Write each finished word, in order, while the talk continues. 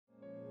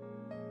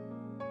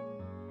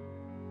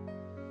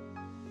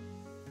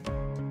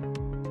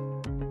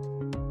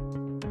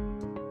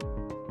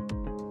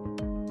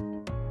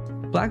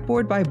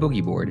Blackboard by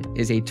Boogie Board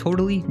is a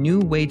totally new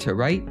way to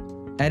write,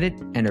 edit,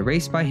 and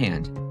erase by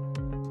hand.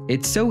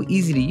 It's so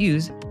easy to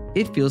use,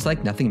 it feels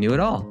like nothing new at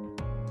all.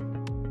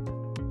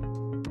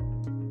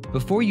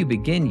 Before you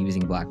begin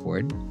using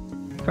Blackboard,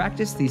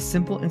 practice these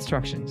simple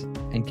instructions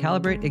and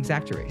calibrate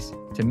exact erase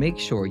to make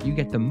sure you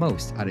get the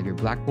most out of your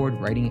Blackboard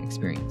writing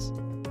experience.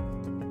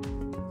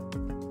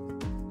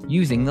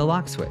 Using the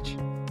lock switch.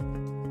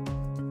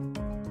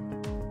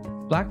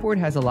 Blackboard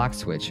has a lock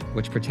switch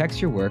which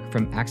protects your work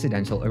from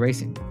accidental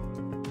erasing.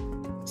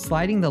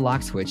 Sliding the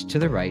lock switch to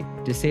the right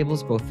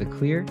disables both the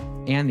clear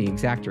and the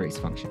exact erase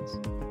functions.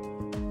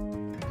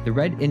 The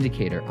red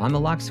indicator on the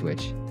lock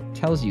switch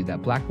tells you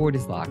that Blackboard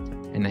is locked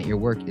and that your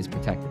work is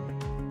protected.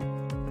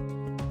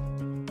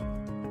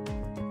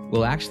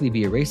 We'll actually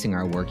be erasing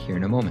our work here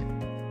in a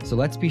moment, so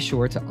let's be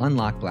sure to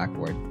unlock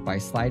Blackboard by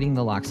sliding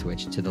the lock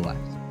switch to the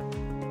left.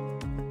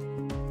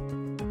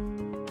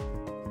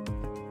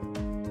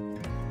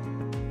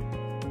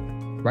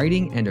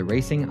 Writing and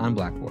erasing on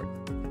Blackboard.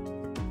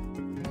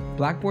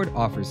 Blackboard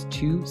offers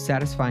two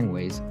satisfying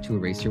ways to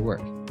erase your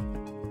work: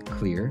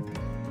 clear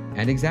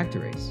and exact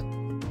erase.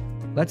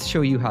 Let's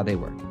show you how they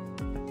work.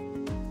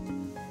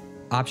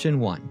 Option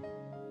 1.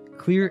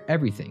 Clear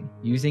everything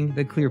using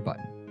the clear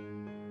button.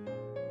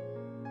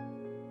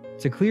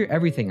 To clear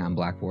everything on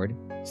Blackboard,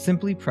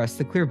 simply press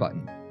the clear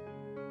button.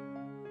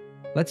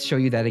 Let's show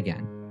you that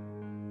again.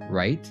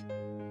 Write,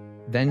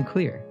 then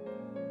clear.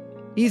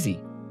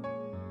 Easy.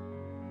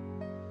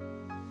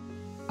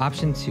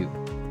 Option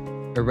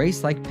 2.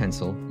 Erase like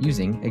pencil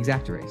using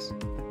exact erase.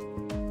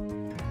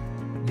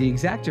 The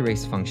exact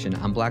erase function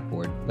on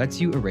Blackboard lets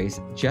you erase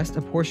just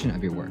a portion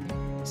of your work,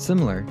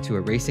 similar to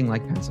erasing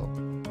like pencil.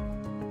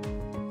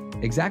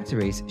 Exact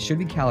erase should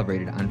be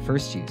calibrated on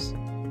first use,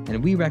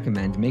 and we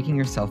recommend making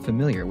yourself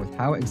familiar with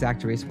how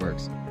exact erase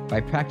works by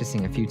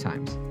practicing a few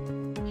times.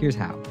 Here's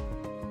how.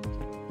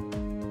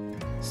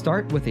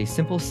 Start with a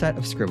simple set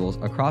of scribbles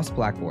across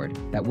Blackboard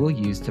that we'll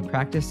use to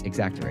practice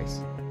exact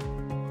erase.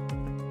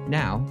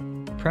 Now,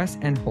 press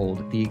and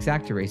hold the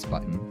exact erase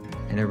button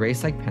and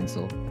erase like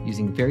pencil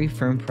using very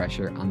firm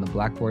pressure on the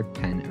Blackboard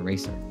pen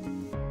eraser.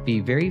 Be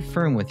very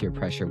firm with your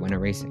pressure when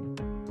erasing.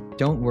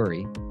 Don't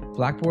worry,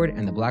 Blackboard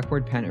and the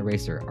Blackboard pen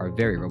eraser are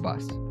very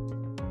robust.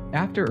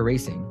 After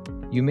erasing,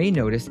 you may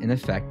notice an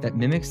effect that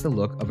mimics the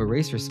look of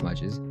eraser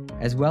smudges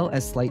as well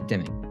as slight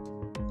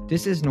dimming.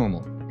 This is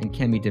normal and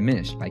can be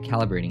diminished by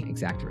calibrating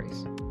exact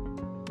erase.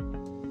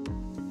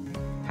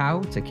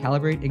 How to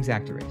calibrate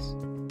exact erase.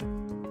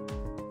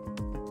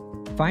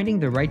 Finding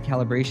the right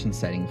calibration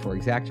setting for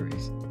exact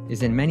erase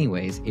is in many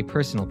ways a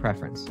personal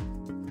preference.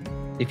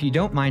 If you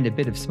don't mind a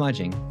bit of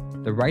smudging,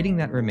 the writing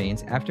that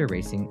remains after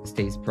erasing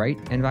stays bright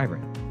and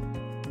vibrant.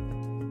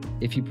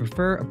 If you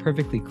prefer a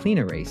perfectly clean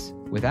erase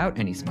without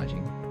any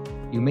smudging,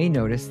 you may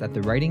notice that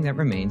the writing that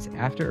remains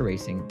after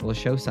erasing will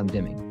show some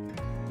dimming.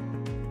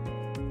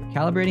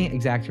 Calibrating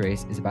exact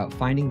erase is about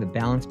finding the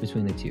balance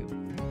between the two.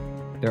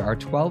 There are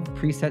 12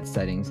 preset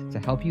settings to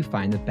help you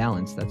find the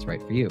balance that's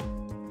right for you.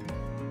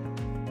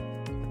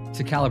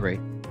 To calibrate,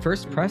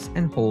 first press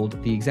and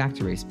hold the exact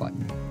erase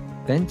button,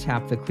 then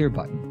tap the clear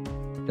button,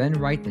 then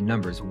write the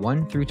numbers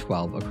 1 through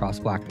 12 across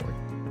Blackboard.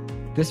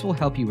 This will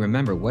help you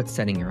remember what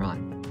setting you're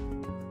on.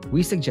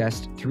 We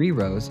suggest 3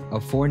 rows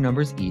of 4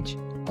 numbers each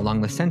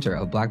along the center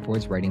of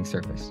Blackboard's writing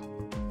surface.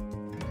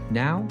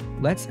 Now,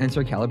 let's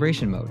enter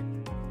calibration mode.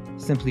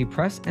 Simply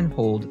press and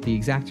hold the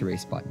exact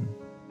erase button,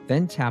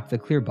 then tap the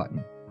clear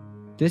button.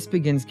 This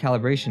begins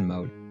calibration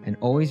mode and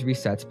always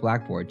resets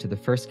Blackboard to the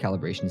first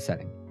calibration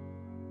setting.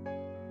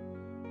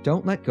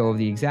 Don't let go of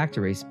the exact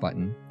erase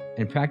button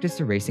and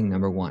practice erasing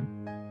number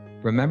 1.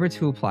 Remember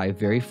to apply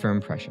very firm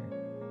pressure.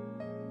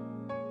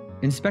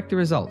 Inspect the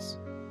results.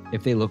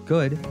 If they look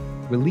good,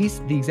 release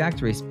the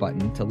exact erase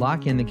button to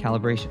lock in the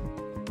calibration.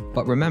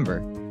 But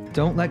remember,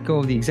 don't let go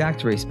of the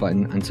exact erase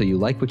button until you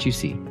like what you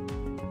see.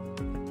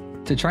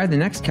 To try the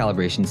next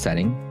calibration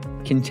setting,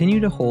 continue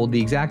to hold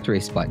the exact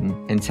erase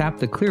button and tap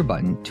the clear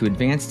button to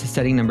advance to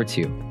setting number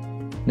 2.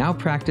 Now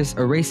practice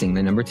erasing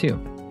the number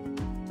 2.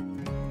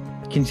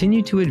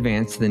 Continue to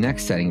advance to the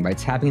next setting by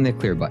tapping the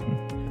clear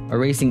button,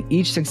 erasing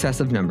each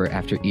successive number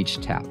after each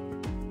tap.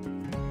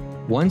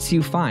 Once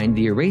you find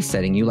the erase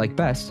setting you like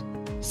best,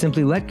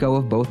 simply let go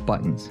of both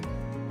buttons.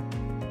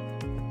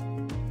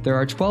 There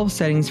are 12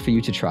 settings for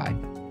you to try,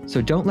 so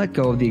don't let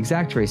go of the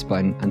exact erase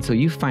button until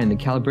you find the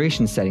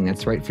calibration setting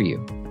that's right for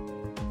you.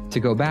 To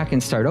go back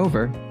and start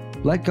over,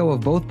 let go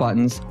of both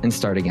buttons and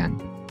start again.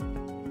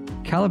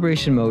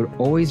 Calibration mode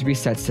always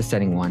resets to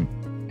setting 1,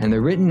 and the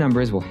written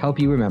numbers will help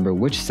you remember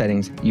which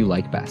settings you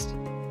like best.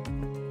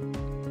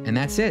 And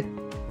that's it.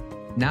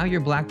 Now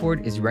your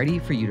Blackboard is ready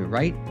for you to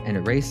write and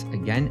erase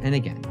again and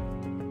again.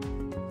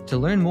 To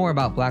learn more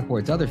about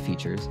Blackboard's other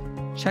features,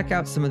 check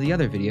out some of the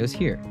other videos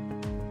here.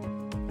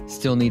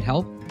 Still need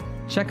help?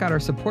 Check out our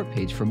support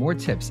page for more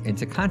tips and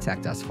to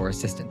contact us for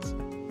assistance.